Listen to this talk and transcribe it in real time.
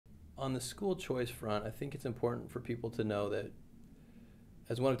On the school choice front, I think it's important for people to know that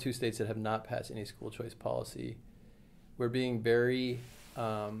as one of two states that have not passed any school choice policy, we're being very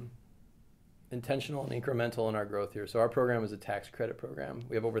intentional and incremental in our growth here. So our program is a tax credit program.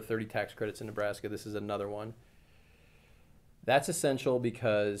 We have over 30 tax credits in Nebraska. This is another one. That's essential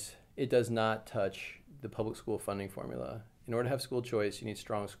because it does not touch the public school funding formula. In order to have school choice, you need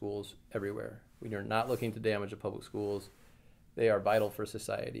strong schools everywhere. We are not looking to damage the public schools. They are vital for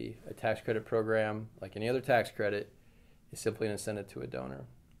society. A tax credit program, like any other tax credit, is simply an incentive to a donor.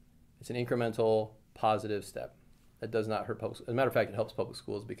 It's an incremental, positive step that does not hurt public schools. As a matter of fact, it helps public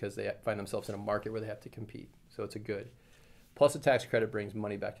schools because they find themselves in a market where they have to compete. So it's a good. Plus, the tax credit brings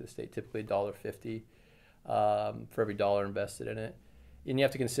money back to the state, typically $1.50 for every dollar invested in it. And you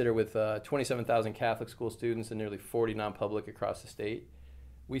have to consider with 27,000 Catholic school students and nearly 40 non-public across the state,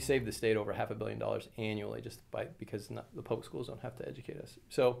 we save the state over $500 million annually because the public schools don't have to educate us.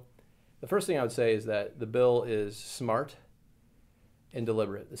 So the first thing I would say is that the bill is smart and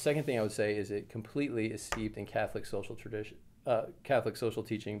deliberate. The second thing I would say is it completely is steeped in Catholic social tradition, Catholic social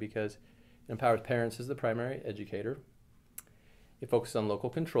teaching, because it empowers parents as the primary educator. It focuses on local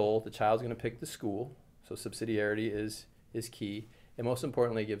control. The child's going to pick the school, so subsidiarity is key. And most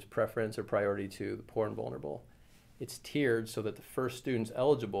importantly, it gives preference or priority to the poor and vulnerable. It's tiered so that the first students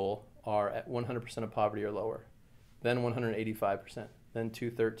eligible are at 100% of poverty or lower, then 185%, then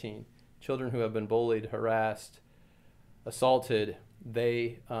 213. Children who have been bullied, harassed, assaulted,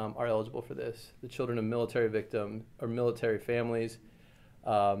 they are eligible for this. The children of military victims or military families,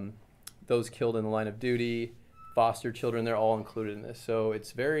 those killed in the line of duty, foster children, they're all included in this. So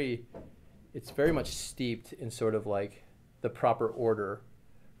it's very much steeped in sort of like the proper order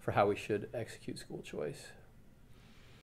for how we should execute school choice.